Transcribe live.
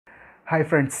Hi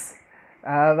friends,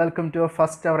 welcome to our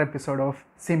first ever episode of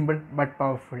Simple but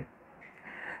Powerful.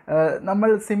 നമ്മൾ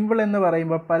simple എന്ന്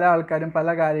പറയുമ്പോൾ പല ആൾക്കാരും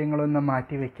പല കാര്യങ്ങളൊന്നും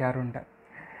മാറ്റി വയ്ക്കാറുണ്ട്.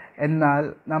 എന്നാൽ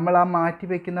നമ്മൾ ആ മാറ്റി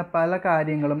വയ്ക്കുന്ന പല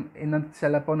കാര്യങ്ങളും ഇന്ന്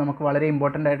ചിലപ്പോൾ നമുക്ക് വളരെ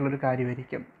ഇമ്പോർട്ടൻ്റ് ആയിട്ടുള്ളൊരു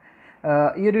കാര്യമായിരിക്കും.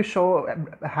 ഈ ഒരു ഷോ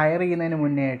ഹയർ ചെയ്യുന്നതിന്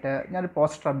മുന്നേ ആയിട്ട് ഞാനൊരു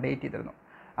പോസ്റ്റർ അപ്ഡേറ്റ് ചെയ്തിരുന്നു.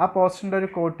 ആ പോസ്റ്ററിൻ്റെ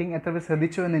ഒരു കോട്ടിങ് എത്ര പേർ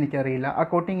ശ്രദ്ധിച്ചു എന്ന് എനിക്കറിയില്ല. ആ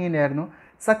കോട്ടിങ് ഇങ്ങനെയായിരുന്നു: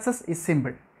 success is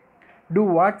simple, do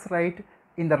watts right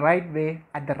in the right way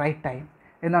at the right time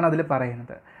എന്നാണ് അതിൽ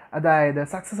പറയുന്നത്. അതായത്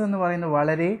സക്സസ് എന്ന് പറയുന്നത്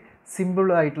വളരെ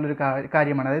സിമ്പിളായിട്ടുള്ളൊരു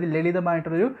കാര്യമാണ്, അതായത്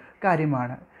ലളിതമായിട്ടുള്ളൊരു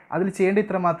കാര്യമാണ്. അതിൽ ചെയ്യേണ്ട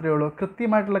ഇത്ര മാത്രമേ ഉള്ളൂ: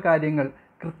 കൃത്യമായിട്ടുള്ള കാര്യങ്ങൾ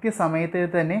കൃത്യസമയത്ത്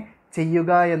തന്നെ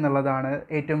ചെയ്യുക എന്നുള്ളതാണ്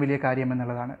ഏറ്റവും വലിയ കാര്യം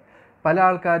എന്നുള്ളതാണ്. പല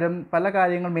ആൾക്കാരും പല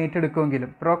കാര്യങ്ങളും ഏറ്റെടുക്കുമെങ്കിലും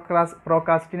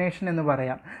പ്രോകാസ്റ്റിനേഷൻ എന്ന്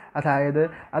പറയാം, അതായത്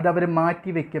അതവർ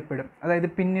മാറ്റി വയ്ക്കപ്പെടും, അതായത്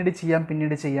പിന്നീട്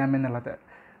ചെയ്യാം എന്നുള്ളത്.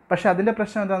 പക്ഷേ അതിൻ്റെ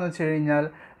പ്രശ്നം എന്താണെന്ന് വെച്ച് കഴിഞ്ഞാൽ,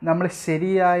 നമ്മൾ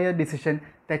ശരിയായ ഡിസിഷൻ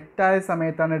തെറ്റായ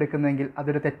സമയത്താണ് എടുക്കുന്നതെങ്കിൽ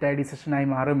അതൊരു തെറ്റായ ഡിസിഷനായി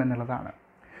മാറുമെന്നുള്ളതാണ്.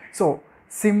 സോ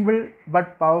സിമ്പിൾ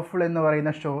ബട്ട് പവർഫുൾ എന്ന്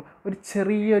പറയുന്ന ഷോ ഒരു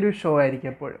ചെറിയൊരു ഷോ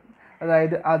ആയിരിക്കും എപ്പോഴും.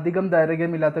 അതായത് അധികം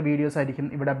ദൈർഘ്യമില്ലാത്ത വീഡിയോസ് ആയിരിക്കും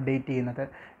ഇവിടെ അപ്ഡേറ്റ് ചെയ്യുന്നത്.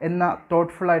 എന്നാൽ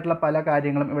തോട്ട്ഫുൾ ആയിട്ടുള്ള പല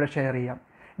കാര്യങ്ങളും ഇവിടെ ഷെയർ ചെയ്യാം.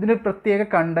 ഇതിനൊരു പ്രത്യേക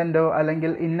കണ്ടൻറ്റോ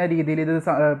അല്ലെങ്കിൽ ഇന്ന രീതിയിൽ ഇത്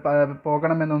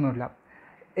പോകണമെന്നൊന്നുമില്ല.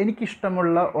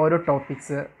 എനിക്കിഷ്ടമുള്ള ഓരോ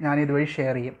ടോപ്പിക്സ് ഞാൻ ഇതുവഴി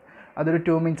ഷെയർ ചെയ്യും. അതൊരു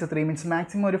 2 മിനിറ്റ്സ് 3 മിനിറ്റ്സ്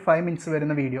മാക്സിമം ഒരു 5 മിനിറ്റ്സ്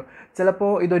വരുന്ന വീഡിയോ.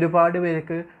 ചിലപ്പോൾ ഇതൊരുപാട്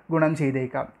പേർക്ക് ഗുണം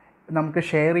ചെയ്തേക്കാം. നമുക്ക്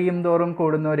ഷെയർ ചെയ്യും തോറും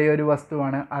കൂടുന്ന ഒരേ ഒരു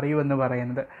വസ്തുവാണ് അറിവെന്ന്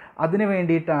പറയുന്നത്. അതിന്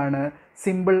വേണ്ടിയിട്ടാണ്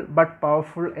സിമ്പിൾ ബട്ട്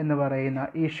പവർഫുൾ എന്ന് പറയുന്ന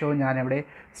ഈ ഷോ ഞാനിവിടെ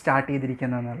സ്റ്റാർട്ട്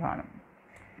ചെയ്തിരിക്കുന്നത് എന്നുള്ളതാണ്.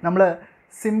 നമ്മൾ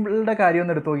സിമ്പിളുടെ കാര്യം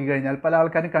ഒന്ന് എടുത്ത് നോക്കിക്കഴിഞ്ഞാൽ പല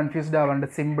ആൾക്കാരും confused ആവാറുണ്ട്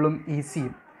സിമ്പിളും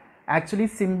ഈസിയും. Actually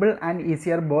simple and easy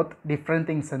are both different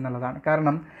things എന്നുള്ളതാണ്.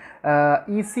 കാരണം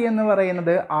ഈസി എന്ന്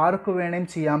പറയുന്നത് ആർക്ക് വേണേലും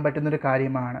ചെയ്യാൻ പറ്റുന്നൊരു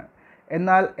കാര്യമാണ്.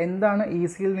 എന്നാൽ എന്താണ്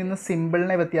ഈസിയിൽ നിന്ന്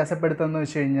സിമ്പിളിനെ വ്യത്യാസപ്പെടുത്തുന്നതെന്ന്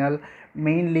വെച്ച് കഴിഞ്ഞാൽ,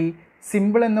 മെയിൻലി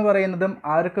സിമ്പിൾ എന്ന് പറയുന്നതും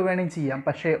ആർക്ക് വേണേലും ചെയ്യാം,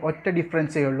 പക്ഷേ ഒറ്റ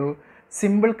ഡിഫറൻസേ ഉള്ളൂ: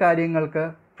 സിമ്പിൾ കാര്യങ്ങൾക്ക്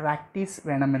പ്രാക്ടീസ്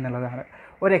വേണമെന്നുള്ളതാണ്.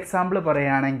 ഒരു എക്സാമ്പിൾ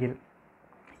പറയുകയാണെങ്കിൽ,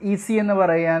 ഈസി എന്ന്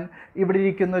പറയാൻ ഇവിടെ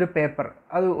ഇരിക്കുന്ന ഒരു പേപ്പർ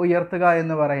അത് ഉയർത്തുക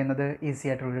എന്ന് പറയുന്നത് ഈസി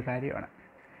ആയിട്ടുള്ളൊരു കാര്യമാണ്.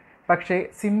 പക്ഷേ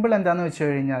സിമ്പിൾ എന്താണെന്ന് വെച്ച്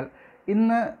കഴിഞ്ഞാൽ,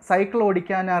 ഇന്ന് സൈക്കിൾ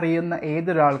ഓടിക്കാൻ അറിയുന്ന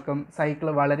ഏതൊരാൾക്കും സൈക്കിൾ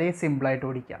വളരെ സിമ്പിളായിട്ട്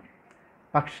ഓടിക്കാം.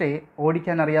 പക്ഷേ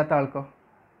ഓടിക്കാൻ അറിയാത്ത ആൾക്കോ?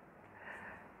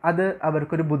 അത്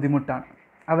അവർക്കൊരു ബുദ്ധിമുട്ടാണ്,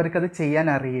 അവർക്കത് ചെയ്യാൻ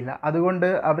അറിയില്ല. അതുകൊണ്ട്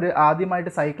അവർ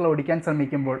ആദ്യമായിട്ട് സൈക്കിൾ ഓടിക്കാൻ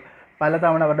ശ്രമിക്കുമ്പോൾ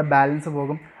പലതവണ അവരുടെ ബാലൻസ്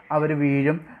പോകും, അവർ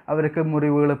വീഴും, അവർക്ക്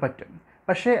മുറിവുകൾ പറ്റും.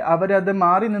 പക്ഷേ അവരത്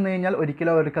മാറി നിന്ന് കഴിഞ്ഞാൽ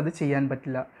ഒരിക്കലും അവർക്കത് ചെയ്യാൻ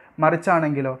പറ്റില്ല.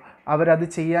 മറിച്ചാണെങ്കിലോ അവരത്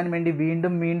ചെയ്യാൻ വേണ്ടി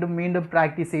വീണ്ടും വീണ്ടും വീണ്ടും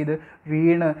പ്രാക്ടീസ് ചെയ്ത്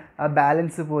വീണ് ആ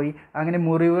ബാലൻസ് പോയി അങ്ങനെ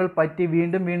മുറിവുകൾ പറ്റി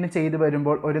വീണ്ടും വീണ്ടും ചെയ്ത്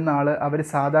വരുമ്പോൾ ഒരു നാൾ അവർ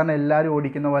സാധാരണ എല്ലാവരും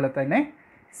ഓടിക്കുന്ന പോലെ തന്നെ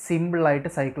സിമ്പിളായിട്ട്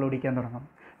സൈക്കിൾ ഓടിക്കാൻ തുടങ്ങും.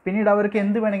 പിന്നീട് അവർക്ക്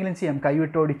എന്ത് വേണമെങ്കിലും ചെയ്യാം,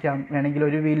 കൈവിട്ട് ഓടിക്കാം, വേണമെങ്കിൽ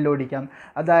ഒരു വീലിൽ ഓടിക്കാം.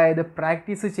 അതായത്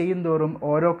പ്രാക്ടീസ് ചെയ്യും തോറും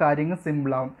ഓരോ കാര്യങ്ങൾ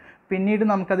സിമ്പിളാവും. പിന്നീട്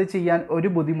നമുക്കത് ചെയ്യാൻ ഒരു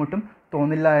ബുദ്ധിമുട്ടും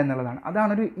തോന്നില്ല എന്നുള്ളതാണ്.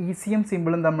 അതാണൊരു ഈസിയും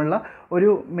സിമ്പിളും തമ്മിലുള്ള ഒരു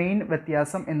മെയിൻ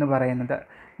വ്യത്യാസം എന്ന് പറയുന്നത്.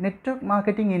 നെറ്റ്വർക്ക്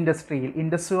മാർക്കറ്റിംഗ് ഇൻഡസ്ട്രിയിൽ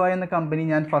ഇൻഡസ്ട്രിയ എന്ന കമ്പനി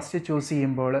ഞാൻ ഫസ്റ്റ് ചൂസ്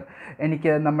ചെയ്യുമ്പോൾ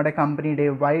എനിക്ക് നമ്മുടെ കമ്പനിയുടെ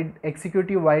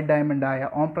എക്സിക്യൂട്ടീവ് വൈഡ് ഡയമണ്ടായ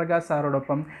ഓം പ്രകാശ്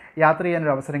സാറോടൊപ്പം യാത്ര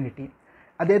ചെയ്യാനൊരു അവസരം കിട്ടി.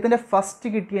 അദ്ദേഹത്തിൻ്റെ ഫസ്റ്റ്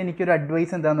കിട്ടിയ എനിക്കൊരു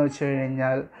അഡ്വൈസ് എന്താണെന്ന് വെച്ച്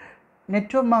കഴിഞ്ഞാൽ,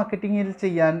 നെറ്റ്വർക്ക് മാർക്കറ്റിങ്ങിൽ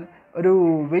ചെയ്യാൻ ഒരു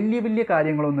വലിയ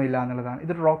കാര്യങ്ങളൊന്നും ഇല്ല എന്നുള്ളതാണ്.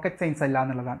 ഇതൊരു റോക്കറ്റ് സയൻസ് അല്ല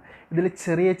എന്നുള്ളതാണ്. ഇതിൽ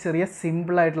ചെറിയ ചെറിയ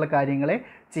സിമ്പിളായിട്ടുള്ള കാര്യങ്ങളെ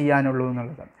ചെയ്യാനുള്ളൂ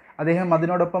എന്നുള്ളതാണ്. അദ്ദേഹം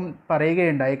അതിനോടൊപ്പം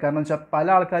പറയുകയുണ്ടായി. കാരണം വെച്ചാൽ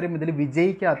പല ആൾക്കാരും ഇതിൽ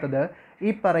വിജയിക്കാത്തത്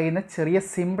ഈ പറയുന്ന ചെറിയ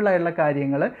സിമ്പിളായിട്ടുള്ള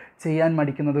കാര്യങ്ങൾ ചെയ്യാൻ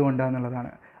മടിക്കുന്നത്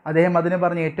കൊണ്ടാണെന്നുള്ളതാണ്. അദ്ദേഹം അതിന്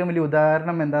പറഞ്ഞ ഏറ്റവും വലിയ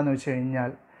ഉദാഹരണം എന്താണെന്ന് വെച്ച് കഴിഞ്ഞാൽ,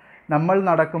 നമ്മൾ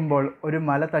നടക്കുമ്പോൾ ഒരു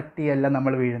മല തട്ടിയല്ല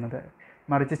നമ്മൾ വീഴുന്നത്,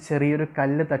 മറിച്ച് ചെറിയൊരു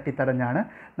കല്ല് തട്ടിത്തടഞ്ഞാണ്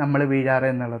നമ്മൾ വീഴാറ്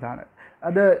എന്നുള്ളതാണ്.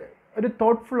 അത് ഒരു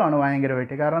തോട്ട്ഫുള്ളാണ്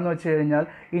ഭയങ്കരമായിട്ട്. കാരണം എന്ന് വെച്ച് കഴിഞ്ഞാൽ,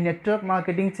 ഈ നെറ്റ്വർക്ക്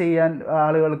മാർക്കറ്റിംഗ് ചെയ്യാൻ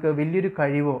ആളുകൾക്ക് വലിയൊരു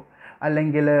കഴിവോ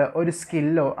അല്ലെങ്കിൽ ഒരു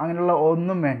സ്കില്ലോ അങ്ങനെയുള്ള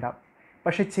ഒന്നും വേണ്ട.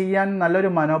 പക്ഷെ ചെയ്യാൻ നല്ലൊരു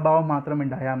മനോഭാവം മാത്രം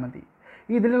ഉണ്ടായാൽ മതി.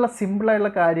 ഇതിലുള്ള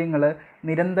സിമ്പിളായിട്ടുള്ള കാര്യങ്ങൾ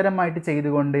നിരന്തരമായിട്ട്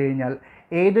ചെയ്തുകൊണ്ട് കഴിഞ്ഞാൽ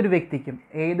ഏതൊരു വ്യക്തിക്കും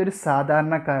ഏതൊരു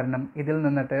സാധാരണക്കാരനും ഇതിൽ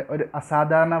നിന്നിട്ട് ഒരു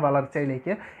അസാധാരണ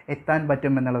വളർച്ചയിലേക്ക് എത്താൻ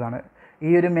പറ്റുമെന്നുള്ളതാണ്.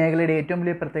 ഈ ഒരു മേഖലയുടെ ഏറ്റവും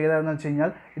വലിയ പ്രത്യേകത എന്ന് വെച്ച്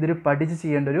കഴിഞ്ഞാൽ, ഇതൊരു പഠിച്ച്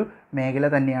ചെയ്യേണ്ട ഒരു മേഖല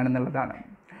തന്നെയാണെന്നുള്ളതാണ്.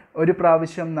 ഒരു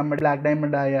പ്രാവശ്യം നമ്മുടെ ബ്ലാക്ക്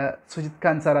ഡയമണ്ടായ സുജിത്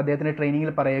ഖാൻ സാർ അദ്ദേഹത്തിൻ്റെ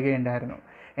ട്രെയിനിങ്ങിൽ പറയുകയുണ്ടായിരുന്നു.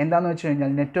 എന്താണെന്ന് വെച്ച്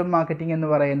കഴിഞ്ഞാൽ, നെറ്റ്വർക്ക് മാർക്കറ്റിംഗ് എന്ന്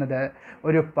പറയുന്നത്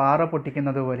ഒരു പാറ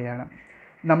പൊട്ടിക്കുന്നത് പോലെയാണ്.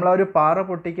 നമ്മളൊരു പാറ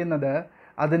പൊട്ടിക്കുന്നത്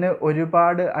അതിന്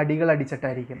ഒരുപാട് അടികൾ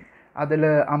അടിച്ചിട്ടായിരിക്കും. അതിൽ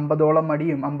 50ഓളം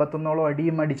അടിയും 51ഓളം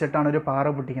അടിയും അടിച്ചിട്ടാണ് ഒരു പാറ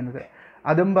പൊട്ടിക്കുന്നത്.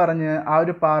 അതും പറഞ്ഞ് ആ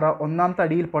ഒരു പാറ ഒന്നാമത്തെ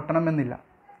അടിയിൽ പൊട്ടണമെന്നില്ല.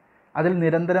 അതിൽ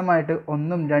നിരന്തരമായിട്ട്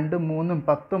 1, 2, 3,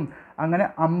 10 അങ്ങനെ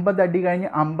 50 അടി കഴിഞ്ഞ്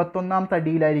 51ാമത്തെ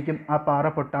അടിയിലായിരിക്കും ആ പാറ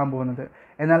പൊട്ടാൻ പോകുന്നത്.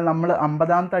 എന്നാൽ നമ്മൾ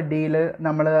 50ാമത്തെ അടിയിൽ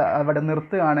നമ്മൾ അവിടെ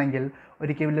നിർത്തുകയാണെങ്കിൽ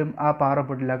ഒരിക്കലും ആ പാറ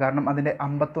പൊട്ടില്ല. കാരണം അതിൻ്റെ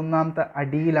 51ാമത്തെ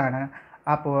അടിയിലാണ്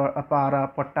പാറ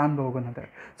പൊട്ടാൻ പോകുന്നത്.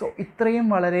 സോ ഇത്രയും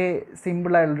വളരെ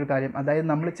സിമ്പിളായുള്ളൊരു കാര്യം, അതായത്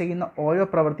നമ്മൾ ചെയ്യുന്ന ഓരോ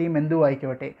പ്രവൃത്തിയും എന്തും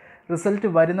ആയിക്കോട്ടെ, റിസൾട്ട്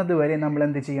വരുന്നത് വരെ നമ്മൾ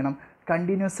എന്ത് ചെയ്യണം,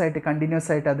 കണ്ടിന്യൂസ്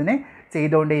ആയിട്ട് അതിനെ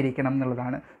ചെയ്തുകൊണ്ടേയിരിക്കണം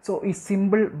എന്നുള്ളതാണ്. സോ ഈ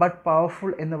സിമ്പിൾ ബട്ട്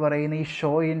പവർഫുൾ എന്ന് പറയുന്ന ഈ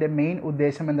ഷോയിൻ്റെ മെയിൻ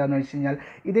ഉദ്ദേശം എന്താണെന്ന് വെച്ച് കഴിഞ്ഞാൽ,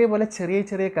 ഇതേപോലെ ചെറിയ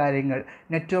ചെറിയ കാര്യങ്ങൾ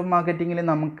നെറ്റ്വർക്ക് മാർക്കറ്റിങ്ങിൽ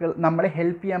നമ്മളെ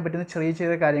ഹെൽപ്പ് ചെയ്യാൻ പറ്റുന്ന ചെറിയ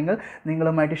ചെറിയ കാര്യങ്ങൾ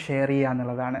നിങ്ങളുമായിട്ട് ഷെയർ ചെയ്യുക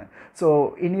എന്നുള്ളതാണ്. സോ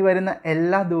ഇനി വരുന്ന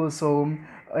എല്ലാ ദിവസവും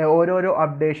ഓരോരോ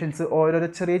അപ്ഡേഷൻസ്, ഓരോരോ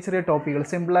ചെറിയ ചെറിയ ടോപ്പിക്കുകൾ,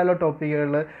 സിമ്പിളായുള്ള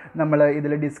ടോപ്പിക്കുകൾ നമ്മൾ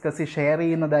ഇതിൽ ഷെയർ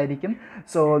ചെയ്യുന്നതായിരിക്കും.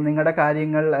 സോ നിങ്ങളുടെ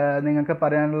കാര്യങ്ങൾ, നിങ്ങൾക്ക്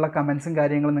പറയാനുള്ള കമൻസും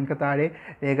കാര്യങ്ങളും നിങ്ങൾക്ക് താഴെ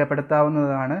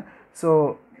രേഖപ്പെടുത്താവുന്നതാണ്. സോ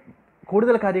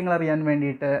കൂടുതൽ കാര്യങ്ങൾ അറിയാൻ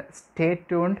വേണ്ടിയിട്ട് stay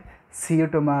tuned. See you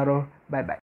tomorrow. Bye bye.